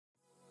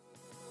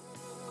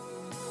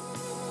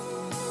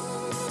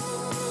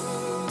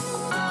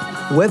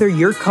Whether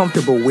you're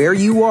comfortable where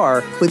you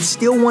are but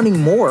still wanting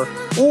more,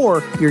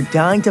 or you're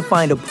dying to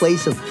find a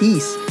place of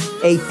peace,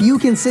 a few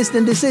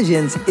consistent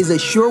decisions is a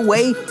sure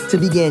way to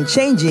begin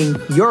changing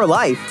your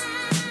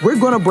life. We're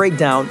going to break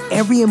down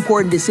every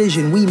important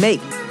decision we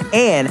make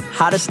and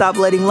how to stop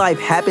letting life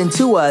happen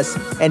to us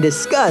and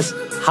discuss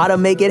how to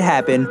make it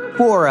happen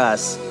for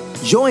us.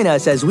 Join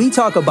us as we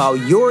talk about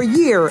your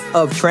year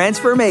of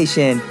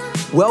transformation.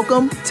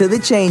 Welcome to The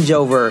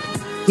Changeover.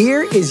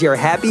 Here is your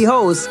happy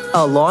host,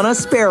 Alanna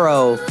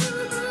Sparrow.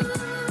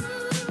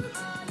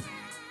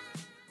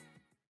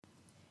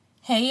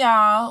 Hey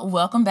y'all,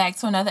 welcome back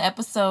to another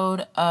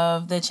episode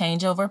of the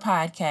Changeover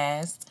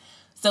podcast.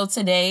 So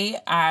today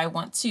I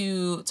want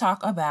to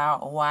talk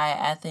about why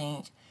I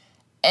think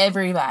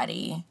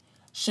everybody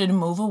should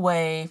move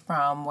away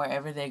from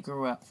wherever they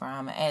grew up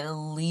from at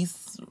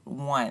least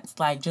once.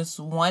 Like just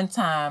one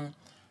time,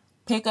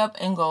 pick up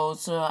and go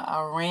to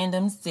a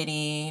random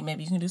city.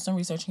 Maybe you can do some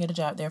research and get a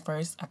job there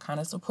first. I kind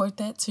of support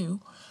that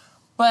too.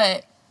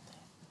 But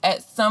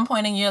at some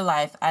point in your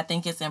life, I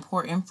think it's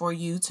important for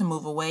you to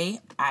move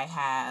away. I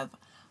have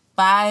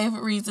 5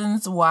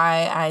 reasons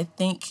why I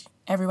think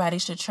everybody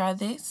should try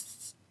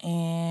this.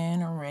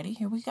 And ready,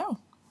 here we go.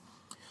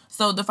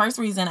 So the first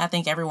reason I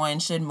think everyone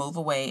should move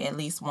away at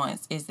least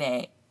once is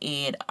that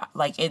it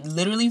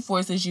literally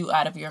forces you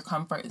out of your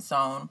comfort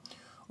zone.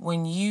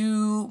 When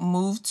you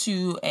move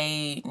to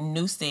a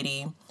new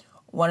city,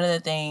 one of the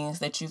things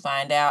that you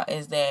find out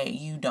is that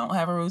you don't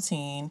have a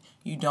routine,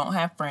 you don't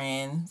have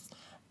friends.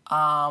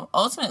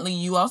 Ultimately,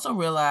 you also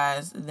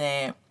realize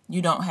that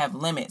you don't have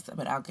limits,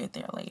 but I'll get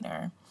there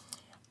later.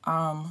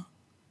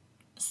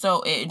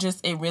 So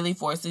it really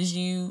forces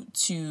you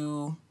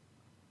to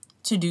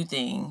do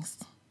things.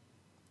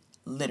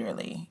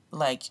 Literally.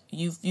 Like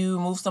you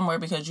move somewhere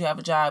because you have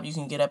a job, you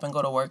can get up and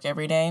go to work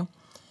every day.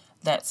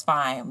 That's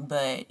fine,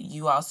 but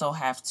you also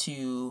have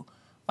to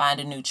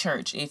find a new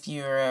church if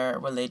you're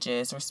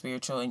religious or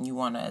spiritual and you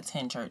want to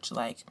attend church.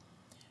 Like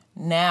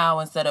now,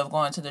 instead of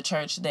going to the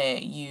church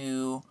that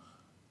you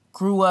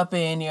grew up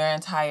in your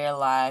entire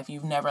life,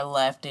 you've never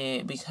left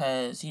it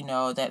because, you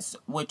know, that's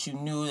what you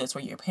knew, that's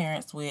where your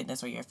parents went,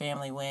 that's where your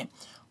family went,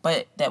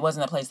 but that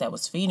wasn't a place that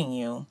was feeding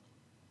you.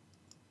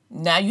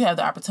 Now you have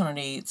the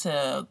opportunity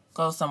to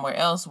go somewhere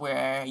else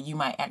where you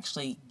might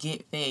actually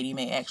get fed. You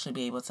may actually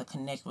be able to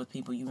connect with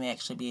people. You may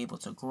actually be able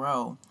to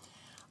grow.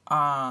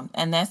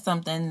 And that's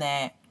something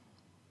that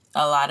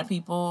a lot of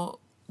people,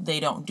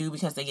 they don't do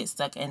because they get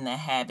stuck in the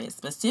habit.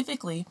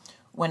 Specifically,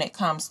 when it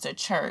comes to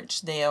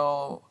church,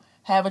 they'll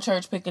have a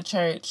church, pick a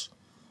church,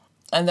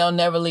 and they'll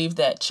never leave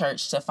that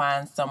church to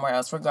find somewhere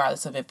else,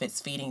 regardless of if it's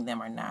feeding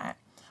them or not.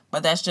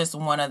 But that's just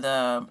one of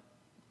the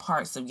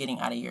parts of getting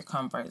out of your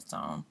comfort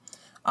zone.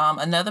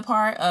 Another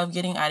part of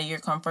getting out of your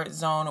comfort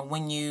zone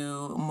when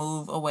you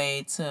move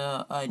away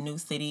to a new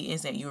city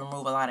is that you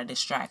remove a lot of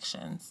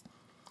distractions.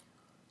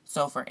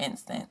 So, for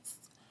instance,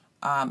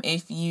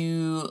 if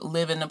you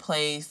live in a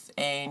place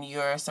and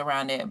you're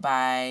surrounded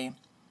by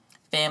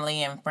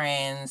family and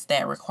friends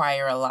that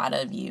require a lot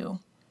of you,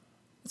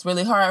 it's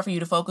really hard for you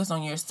to focus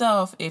on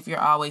yourself if you're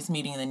always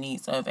meeting the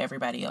needs of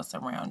everybody else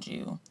around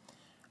you.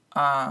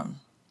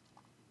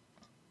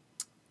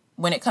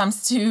 When it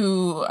comes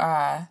to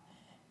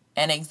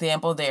an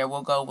example there,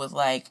 we'll go with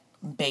like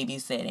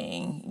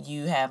babysitting.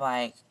 You have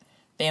like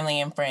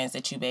family and friends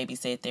that you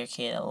babysit their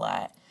kid a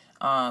lot.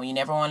 You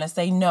never want to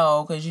say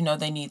no because you know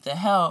they need the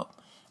help.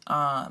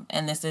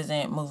 And this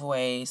isn't move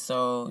away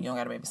so you don't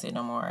got to babysit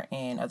no more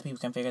and other people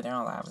can figure their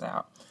own lives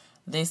out.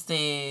 This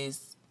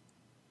is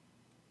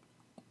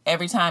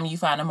every time you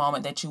find a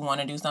moment that you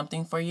want to do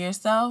something for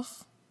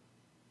yourself,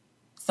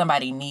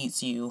 somebody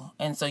needs you.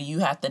 And so you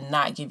have to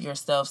not give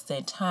yourself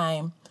said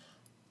time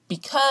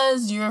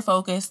because you're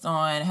focused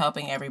on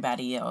helping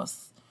everybody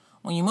else.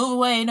 When you move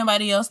away,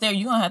 nobody else there,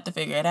 you're going to have to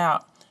figure it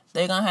out.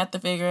 They're going to have to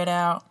figure it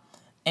out.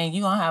 And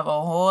you're going to have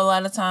a whole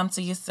lot of time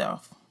to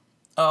yourself.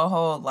 A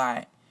whole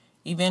lot.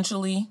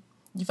 Eventually,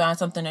 you find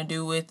something to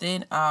do with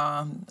it.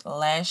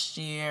 Last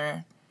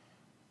year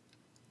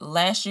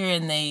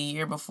and the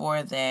year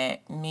before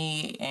that,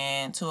 me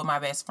and 2 of my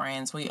best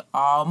friends, we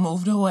all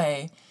moved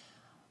away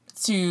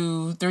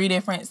to 3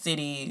 different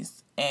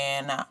cities.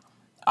 And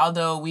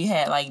although we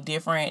had like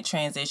different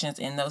transitions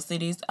in those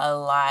cities, a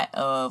lot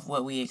of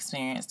what we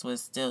experienced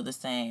was still the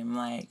same.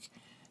 Like,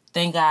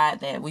 thank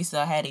God that we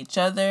still had each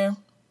other.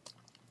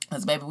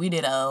 Because, baby, we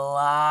did a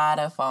lot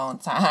of phone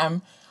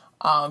time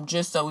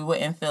just so we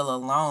wouldn't feel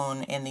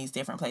alone in these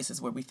different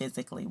places where we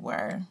physically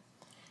were.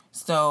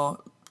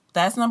 So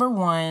that's number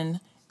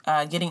 1,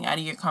 getting out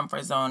of your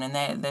comfort zone. And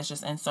that's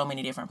just in so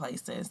many different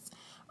places.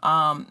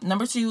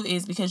 Number 2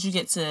 is because you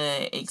get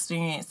to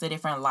experience a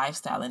different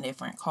lifestyle and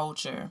different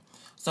culture.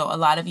 So a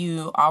lot of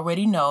you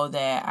already know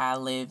that I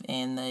live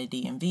in the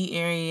DMV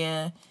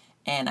area,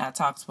 and I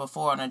talked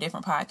before on a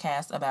different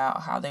podcast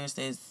about how there's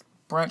this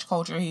brunch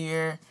culture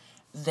here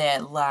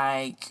that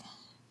like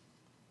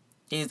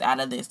is out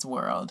of this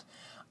world.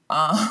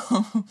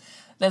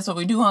 That's what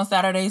we do on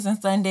Saturdays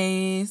and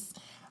Sundays.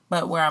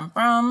 But where I'm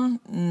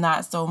from,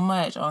 not so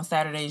much. On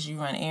Saturdays, you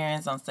run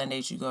errands. On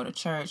Sundays, you go to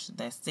church.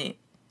 That's it.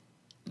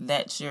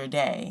 That's your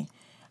day.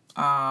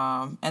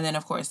 And then,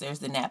 of course, there's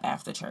the nap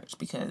after church,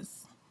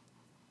 because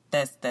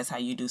that's how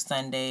you do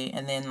Sunday.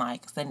 And then,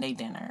 like, Sunday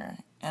dinner.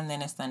 And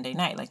then it's Sunday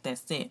night. Like,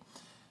 that's it.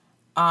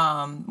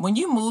 When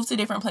you move to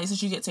different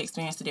places, you get to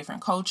experience a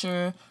different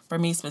culture. For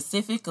me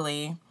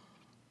specifically,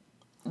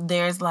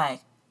 there's,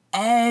 like,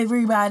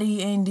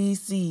 everybody in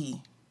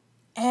DC.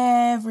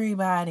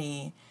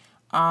 Everybody.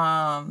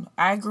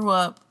 I grew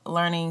up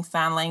learning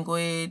sign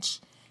language,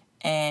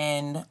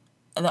 and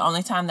the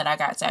only time that I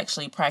got to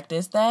actually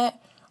practice that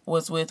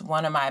was with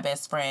one of my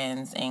best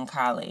friends in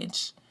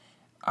college.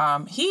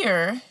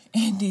 Here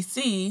in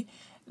DC,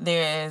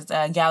 there's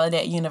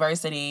Gallaudet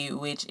University,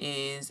 which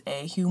is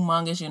a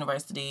humongous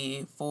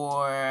university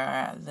for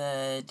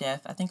the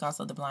deaf, I think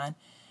also the blind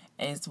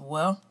as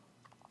well.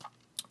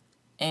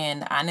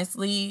 And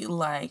honestly,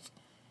 like,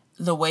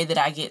 the way that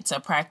I get to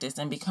practice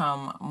and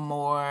become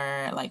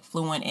more, like,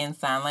 fluent in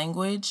sign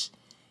language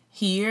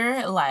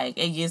here, like,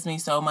 it gives me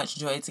so much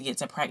joy to get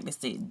to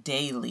practice it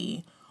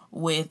daily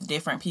with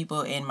different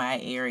people in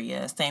my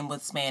area. Same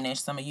with Spanish.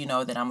 Some of you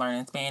know that I'm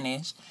learning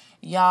Spanish.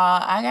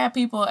 Y'all, I got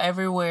people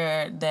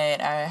everywhere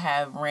that I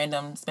have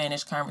random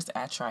Spanish conversations.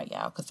 I try,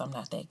 y'all, because I'm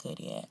not that good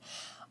yet.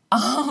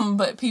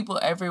 But people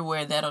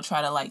everywhere that'll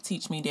try to, like,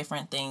 teach me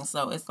different things.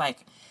 So it's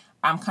like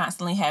I'm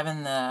constantly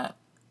having the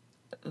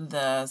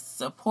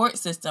support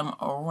system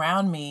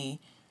around me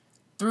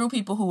through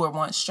people who were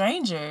once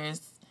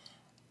strangers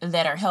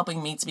that are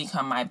helping me to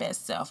become my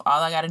best self.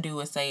 All I got to do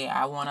is say,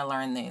 I want to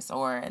learn this,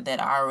 or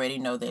that I already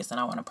know this and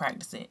I want to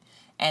practice it.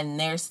 And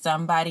there's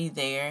somebody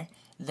there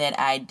that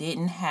I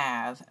didn't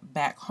have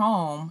back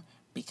home,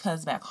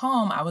 because back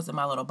home I was in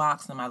my little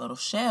box, in my little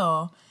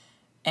shell,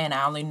 and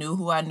I only knew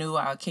who I knew.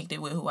 I kicked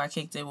it with who I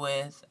kicked it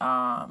with.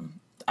 I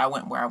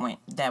went where I went.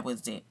 That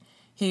was it.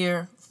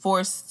 Here,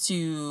 forced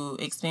to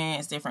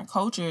experience different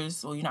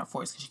cultures. Well, you're not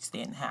forced, because you can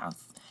stay in the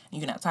house.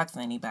 You cannot talk to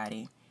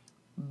anybody.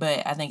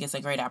 But I think it's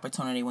a great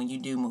opportunity when you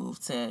do move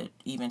to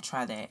even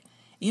try that.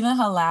 Even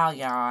halal,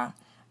 y'all.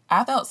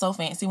 I felt so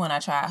fancy when I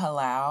tried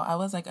halal. I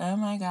was like, oh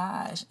my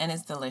gosh. And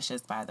it's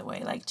delicious, by the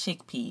way. Like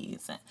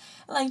chickpeas. And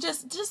like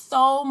just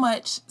so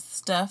much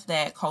stuff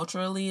that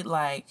culturally,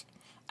 like,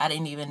 I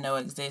didn't even know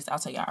exists. I'll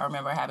tell you, I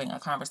remember having a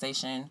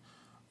conversation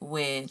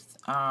with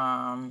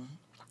my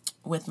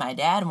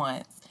dad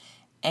once.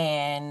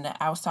 And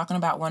I was talking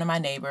about one of my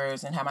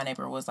neighbors and how my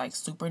neighbor was, like,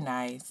 super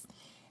nice.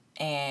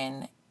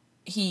 And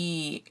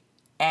he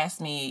asked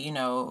me, you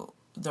know,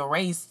 the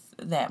race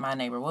that my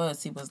neighbor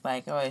was. He was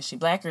like, oh, is she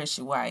black or is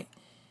she white?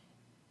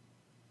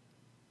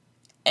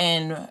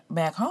 And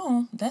back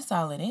home, that's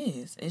all it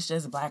is. It's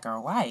just black or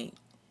white.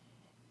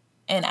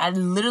 And I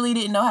literally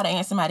didn't know how to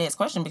answer my dad's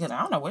question, because I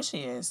don't know what she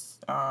is.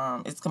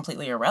 It's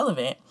completely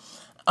irrelevant.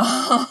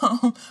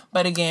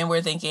 But again,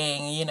 we're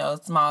thinking, you know,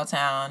 small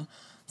town,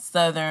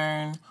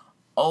 Southern,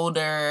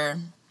 older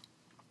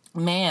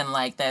man,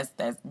 like that's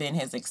been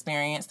his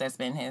experience, that's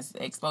been his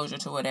exposure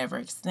to whatever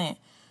extent.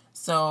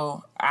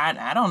 So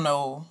I don't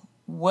know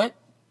what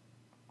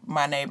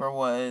my neighbor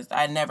was.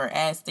 I never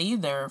asked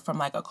either, from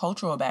like a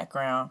cultural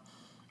background,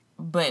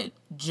 but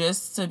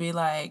just to be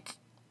like,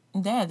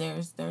 Dad,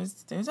 there's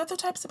other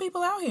types of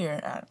people out here.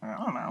 I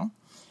don't know.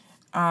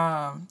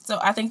 So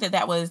I think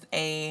that was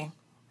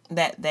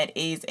that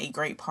is a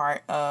great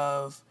part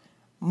of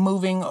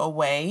moving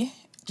away,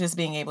 just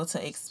being able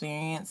to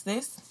experience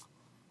this.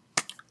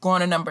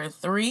 Going to number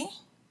 3,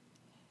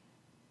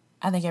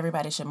 I think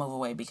everybody should move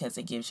away because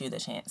it gives you the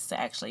chance to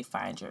actually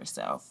find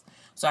yourself.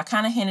 So I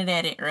kind of hinted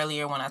at it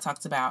earlier when I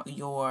talked about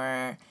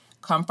your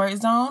comfort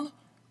zone.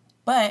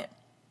 But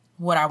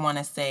what I want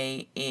to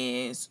say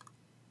is,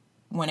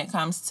 when it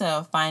comes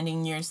to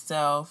finding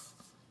yourself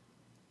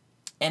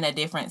in a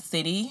different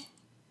city,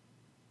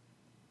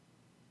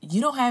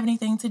 you don't have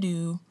anything to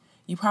do.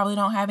 You probably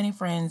don't have any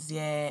friends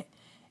yet.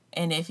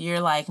 And if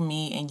you're like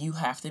me and you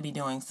have to be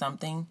doing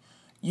something,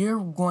 you're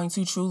going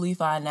to truly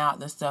find out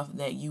the stuff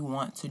that you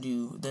want to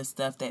do, the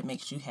stuff that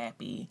makes you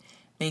happy,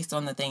 based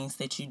on the things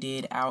that you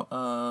did out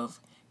of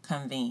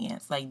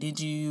convenience. Like, did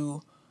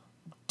you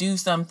do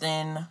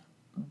something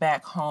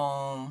back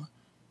home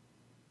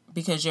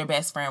because your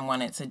best friend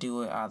wanted to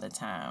do it all the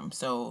time?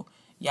 So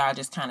y'all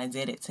just kind of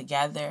did it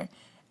together.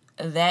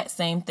 That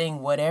same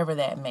thing, whatever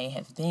that may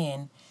have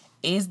been,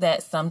 is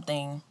that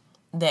something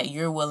that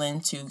you're willing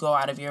to go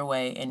out of your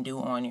way and do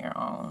on your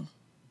own?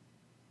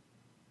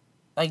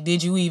 Like,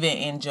 did you even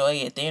enjoy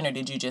it then, or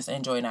did you just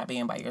enjoy not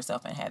being by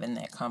yourself and having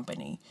that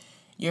company?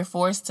 You're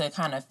forced to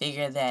kind of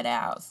figure that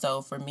out.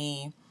 So for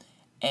me,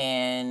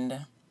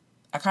 and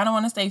I kind of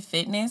want to say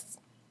fitness,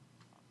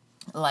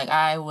 like,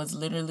 I was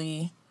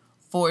literally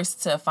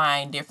forced to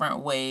find different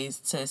ways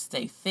to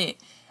stay fit.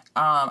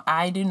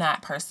 I do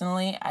not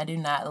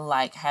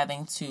like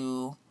having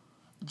to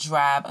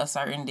drive a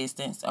certain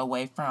distance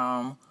away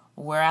from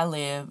where I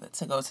live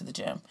to go to the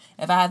gym.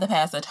 If I have to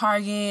pass a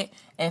Target,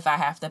 if I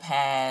have to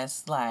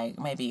pass, like,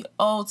 maybe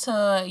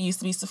Ulta, it used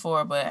to be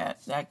Sephora, but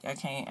I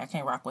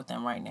can't rock with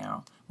them right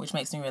now which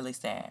makes me really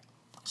sad.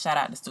 Shout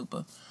out to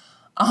Super.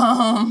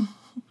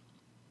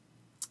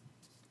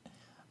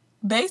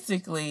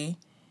 Basically,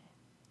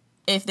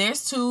 if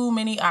there's too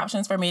many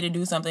options for me to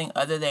do something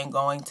other than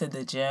going to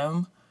the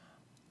gym,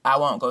 I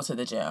won't go to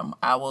the gym.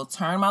 I will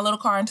turn my little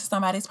car into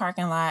somebody's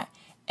parking lot,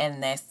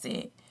 and that's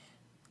it.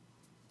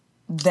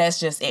 That's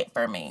just it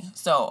for me.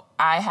 So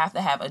I have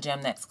to have a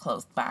gym that's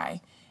close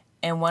by.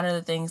 And one of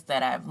the things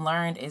that I've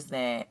learned is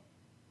that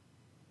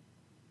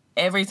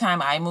every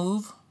time I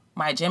move,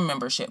 my gym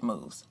membership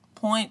moves.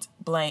 Point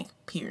blank,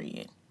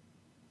 period.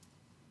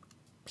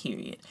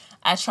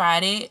 I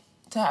tried it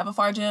to have a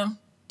far gym,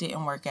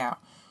 didn't work out.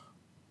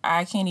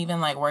 I can't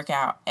even work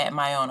out at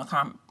my own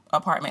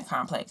apartment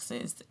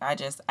complexes.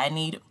 I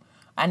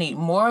need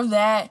more of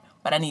that,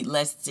 but I need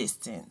less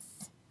distance.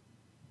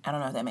 I don't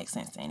know if that makes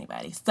sense to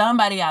anybody.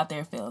 Somebody out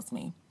there feels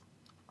me.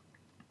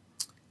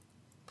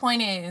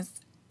 Point is,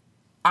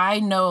 I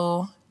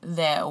know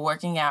that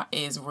working out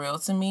is real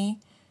to me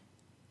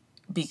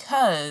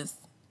because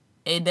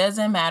it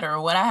doesn't matter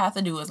what I have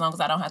to do as long as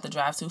I don't have to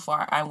drive too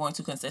far. I'm going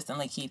to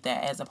consistently keep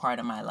that as a part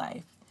of my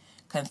life.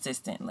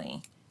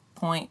 Consistently.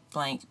 Point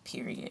blank,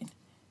 period.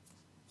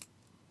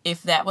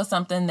 If that was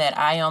something that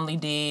I only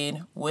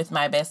did with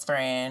my best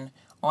friend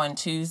on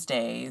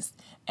Tuesdays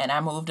and I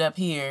moved up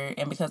here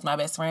and because my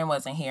best friend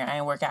wasn't here, I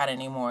ain't work out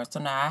anymore. So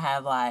now I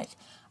have an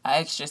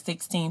extra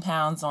 16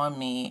 pounds on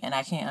me and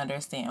I can't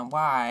understand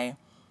why.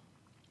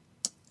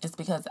 It's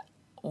because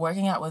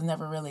working out was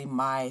never really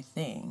my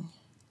thing.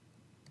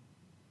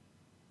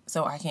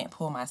 So I can't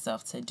pull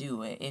myself to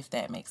do it, if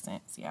that makes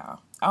sense,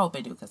 y'all. I hope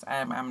it do, because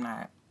I'm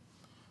not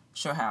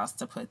sure how else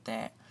to put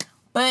that.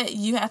 But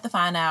you have to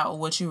find out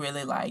what you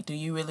really like. Do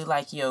you really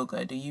like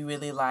yoga? Do you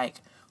really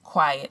like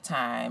quiet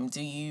time?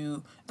 Do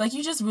you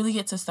you just really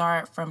get to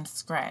start from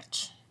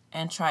scratch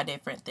and try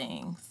different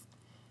things.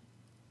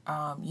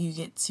 You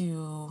get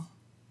to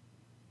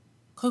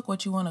cook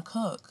what you want to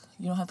cook.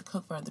 You don't have to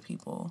cook for other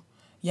people.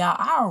 Y'all,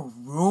 I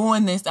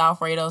ruined this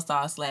Alfredo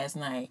sauce last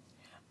night.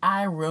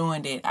 I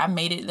ruined it. I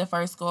made it the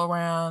first go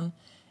around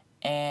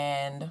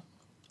and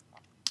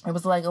it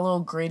was a little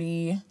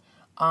gritty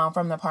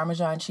from the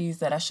Parmesan cheese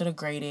that I should have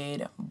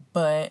grated,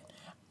 but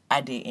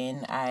I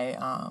didn't.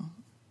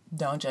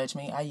 Don't judge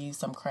me. I used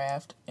some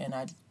Kraft and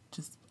I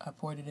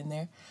poured it in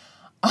there.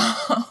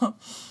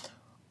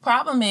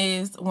 Problem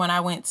is when I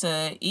went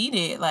to eat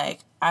it,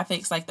 I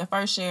fixed the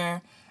first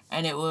share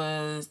and it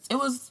was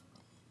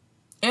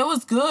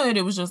good.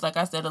 It was just like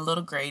I said, a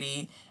little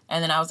graty.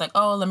 And then I was like,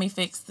 oh, let me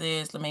fix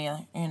this. Let me,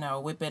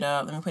 whip it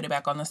up. Let me put it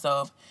back on the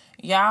stove.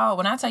 Y'all,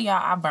 when I tell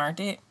y'all I burnt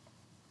it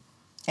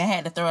and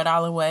had to throw it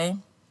all away,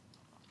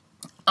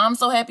 I'm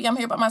so happy I'm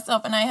here by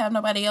myself and I have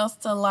nobody else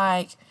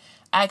to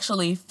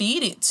actually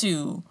feed it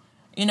to.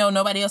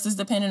 Nobody else is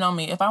dependent on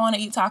me. If I want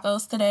to eat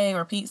tacos today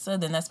or pizza,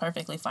 then that's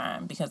perfectly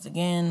fine. Because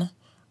again,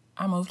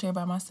 I moved here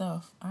by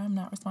myself. I'm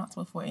not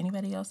responsible for what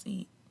anybody else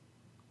eat.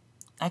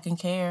 I can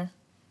care.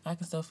 I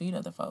can still feed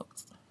other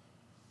folks.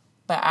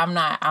 But I'm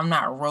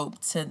not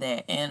roped to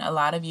that. And a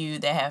lot of you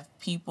that have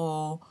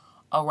people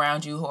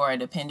around you who are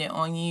dependent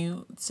on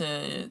you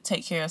to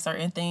take care of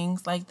certain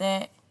things like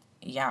that,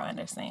 y'all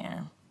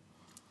understand.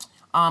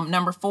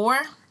 Number 4,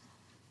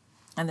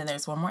 and then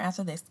there's one more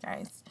after this,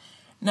 guys.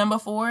 Number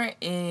 4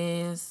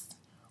 is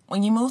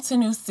when you move to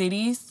new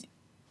cities,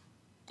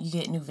 you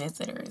get new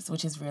visitors,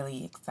 which is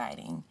really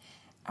exciting.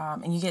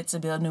 And you get to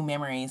build new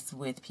memories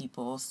with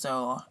people.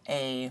 So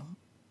a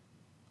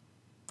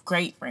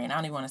great friend, I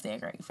don't even want to say a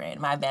great friend,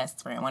 my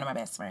best friend, one of my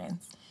best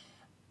friends.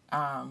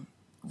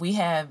 We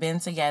have been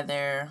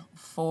together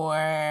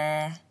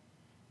for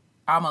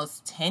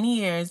almost 10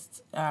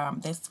 years,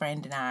 this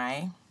friend and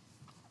I.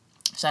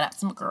 Shout out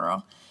to my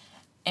girl.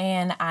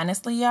 And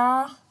honestly,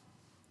 y'all,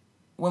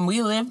 when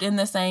we lived in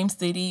the same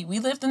city, we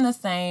lived in the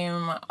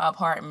same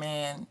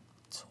apartment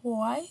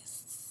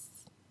twice.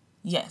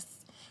 Yes,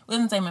 we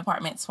lived in the same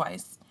apartment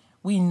twice.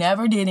 We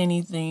never did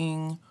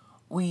anything.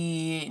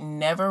 We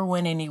never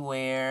went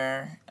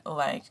anywhere.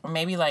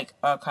 Maybe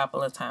a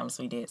couple of times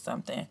we did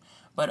something.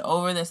 But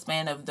over the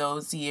span of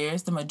those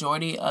years, the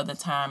majority of the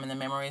time and the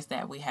memories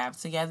that we have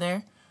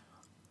together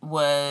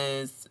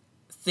was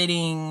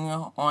sitting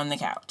on the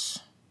couch.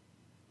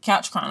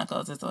 Couch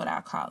Chronicles is what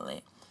I call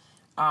it.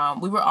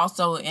 We were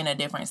also in a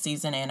different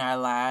season in our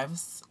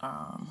lives.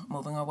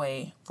 Moving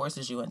away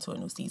forces you into a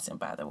new season,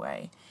 by the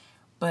way.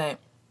 But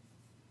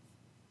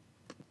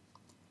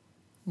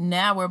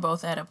now we're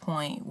both at a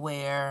point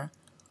where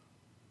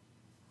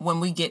when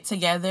we get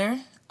together,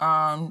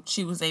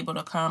 she was able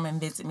to come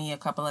and visit me a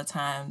couple of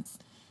times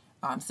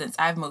since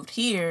I've moved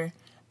here.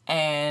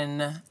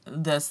 And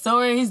the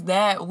stories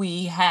that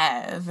we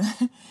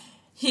have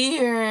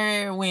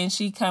here when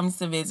she comes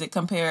to visit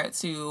compared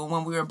to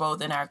when we were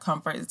both in our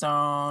comfort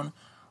zone,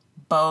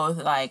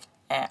 both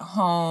at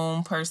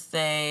home per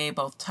se,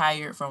 both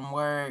tired from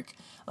work.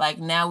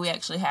 Now we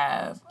actually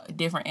have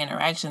different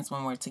interactions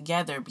when we're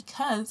together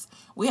because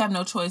we have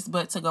no choice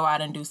but to go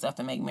out and do stuff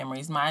and make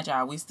memories. Mind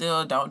y'all, we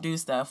still don't do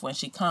stuff when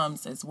she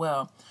comes as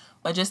well.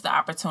 But just the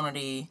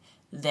opportunity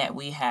that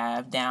we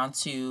have, down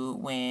to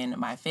when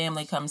my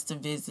family comes to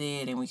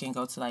visit and we can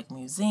go to like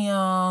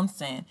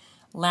museums and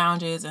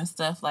lounges and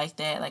stuff like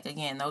that. Like,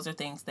 again, those are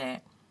things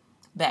that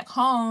back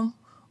home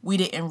we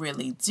didn't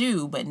really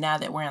do, but now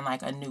that we're in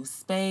like a new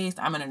space,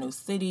 I'm in a new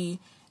city,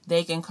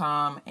 they can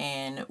come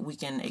and we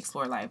can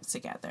explore life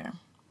together.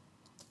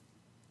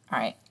 All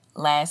right,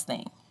 last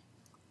thing.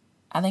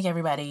 I think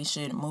everybody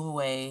should move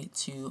away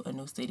to a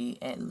new city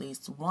at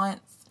least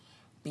once,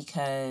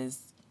 because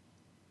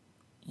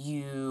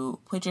you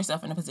put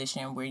yourself in a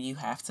position where you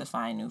have to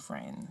find new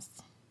friends.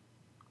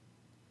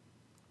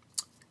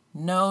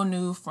 No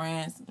new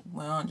friends.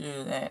 We don't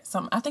do that.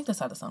 I think that's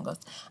how the song goes.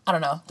 I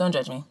don't know. Don't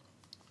judge me.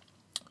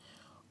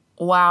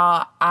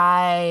 While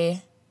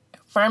I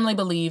firmly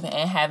believe in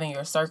having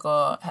your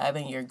circle,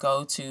 having your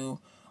go-to,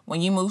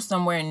 when you move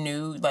somewhere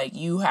new, like,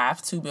 you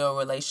have to build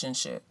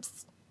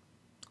relationships.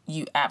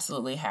 You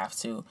absolutely have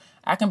to.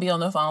 I can be on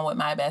the phone with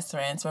my best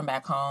friends from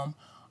back home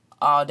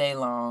all day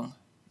long.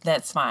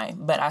 That's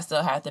fine. But I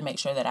still have to make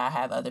sure that I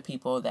have other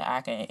people that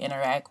I can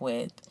interact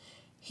with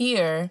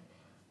here.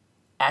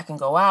 I can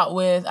go out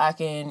with, I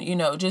can,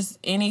 just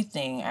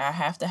anything. I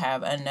have to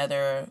have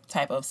another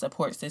type of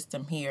support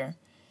system here.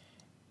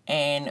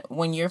 And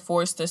when you're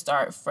forced to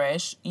start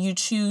fresh, you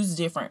choose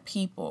different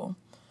people,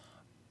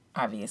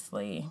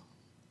 obviously.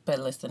 But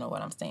listen to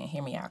what I'm saying.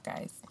 Hear me out,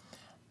 guys.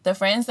 The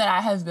friends that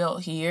I have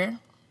built here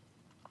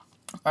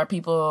are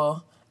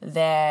people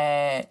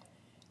that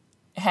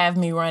have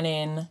me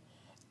running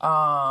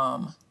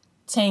 10Ks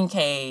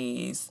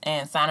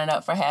and signing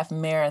up for half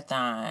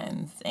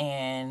marathons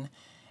and,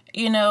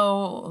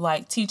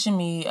 like, teaching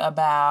me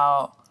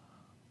about,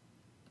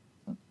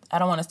 I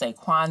don't want to say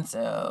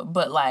Kwanzaa,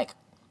 but like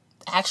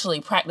actually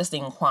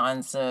practicing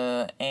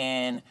Kwanzaa,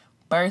 and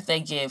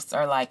birthday gifts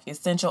are like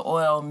essential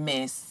oil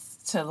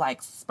mists to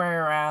like spray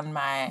around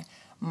my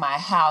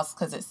house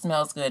because it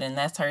smells good and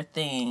that's her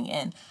thing.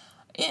 And,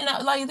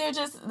 like,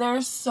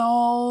 they're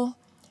so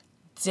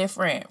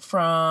different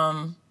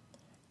from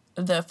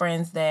the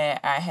friends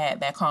that I had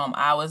back home.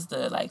 I was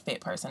the like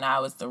fit person. I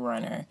was the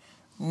runner.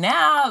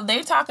 Now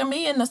they're talking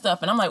me into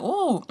stuff and I'm like,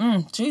 ooh,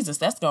 Jesus,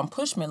 that's going to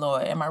push me,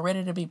 Lord. Am I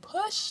ready to be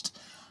pushed?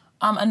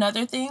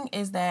 Another thing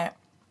is that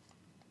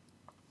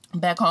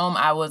back home,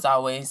 I was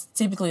always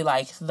typically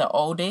like the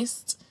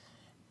oldest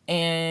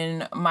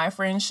in my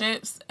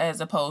friendships, as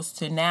opposed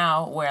to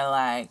now where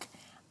like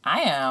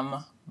I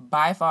am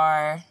by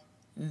far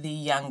the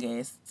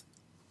youngest,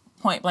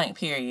 point blank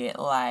period.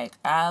 Like,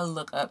 I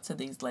look up to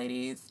these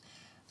ladies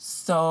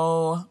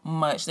so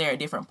much. They're at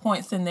different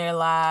points in their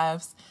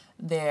lives.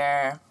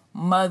 They're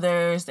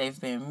mothers. They've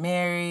been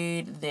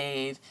married.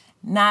 They've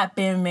not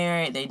been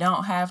married. They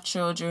don't have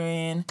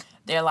children.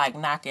 They're like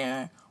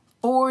knocking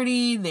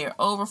 40. They're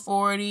over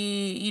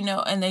 40,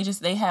 and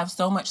they have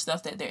so much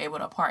stuff that they're able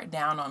to park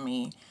down on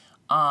me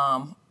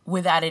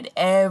without it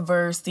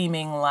ever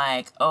seeming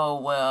like,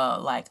 oh, well,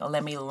 like,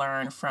 let me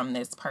learn from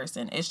this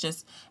person.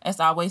 It's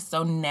always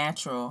so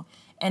natural.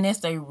 And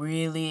it's a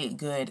really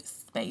good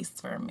space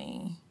for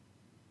me.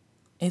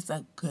 It's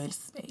a good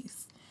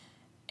space.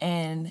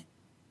 And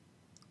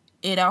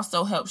it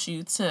also helps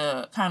you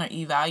to kind of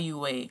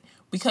evaluate,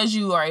 because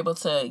you are able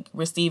to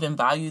receive and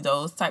value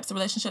those types of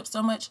relationships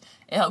so much.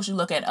 It helps you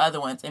look at other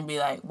ones and be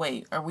like,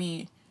 wait,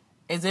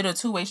 is it a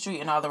two-way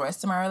street in all the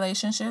rest of my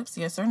relationships?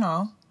 Yes or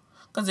no?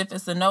 Because if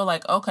it's a no,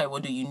 like, okay,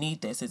 well, do you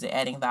need this? Is it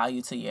adding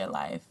value to your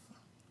life?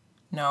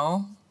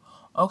 No?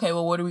 Okay,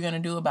 well, what are we going to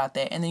do about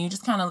that? And then you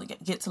just kind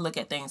of get to look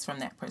at things from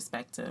that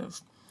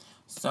perspective.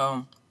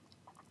 So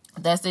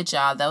that's it,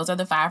 y'all. Those are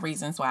the 5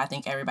 reasons why I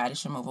think everybody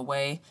should move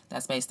away.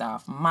 That's based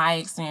off my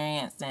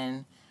experience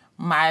and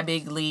my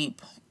big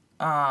leap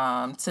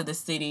to the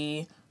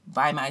city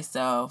by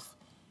myself.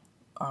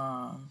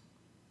 Yeah,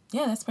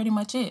 that's pretty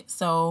much it.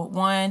 So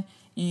 1,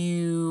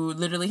 you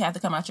literally have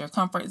to come out your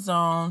comfort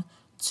zone.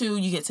 2,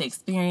 you get to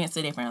experience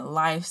a different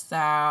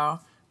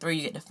lifestyle. 3,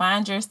 you get to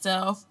find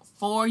yourself.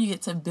 4, you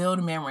get to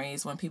build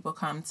memories when people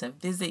come to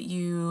visit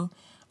you.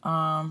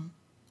 And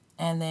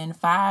then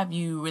 5,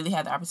 you really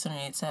have the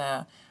opportunity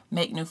to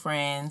make new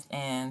friends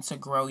and to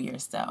grow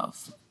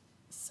yourself.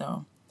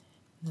 So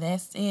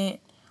that's it.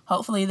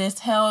 Hopefully this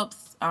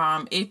helps.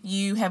 If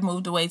you have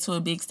moved away to a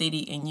big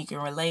city and you can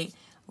relate,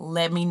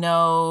 let me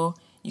know.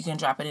 You can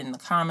drop it in the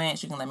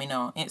comments. You can let me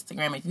know on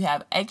Instagram. If you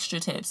have extra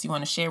tips you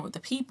want to share with the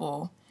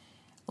people,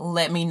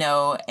 let me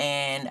know,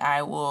 and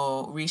I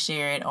will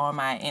reshare it on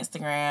my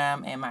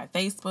Instagram and my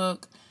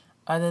Facebook.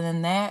 Other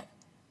than that,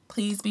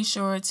 please be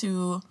sure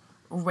to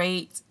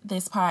rate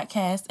this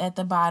podcast at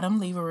the bottom.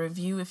 Leave a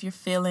review if you're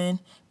feeling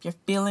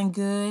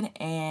good,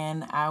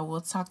 and I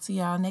will talk to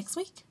y'all next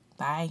week.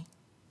 Bye.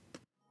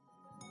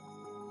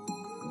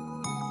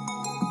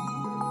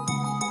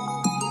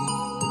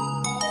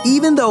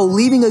 Even though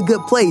leaving a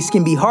good place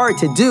can be hard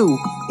to do,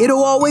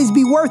 it'll always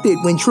be worth it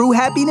when true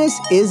happiness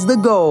is the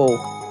goal.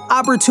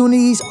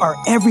 Opportunities are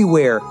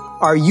everywhere.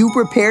 Are you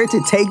prepared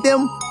to take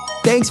them?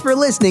 Thanks for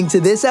listening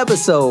to this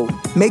episode.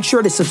 Make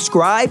sure to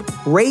subscribe,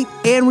 rate,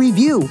 and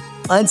review.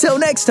 Until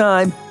next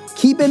time,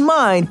 Keep in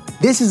mind,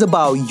 this is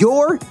about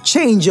your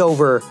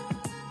changeover.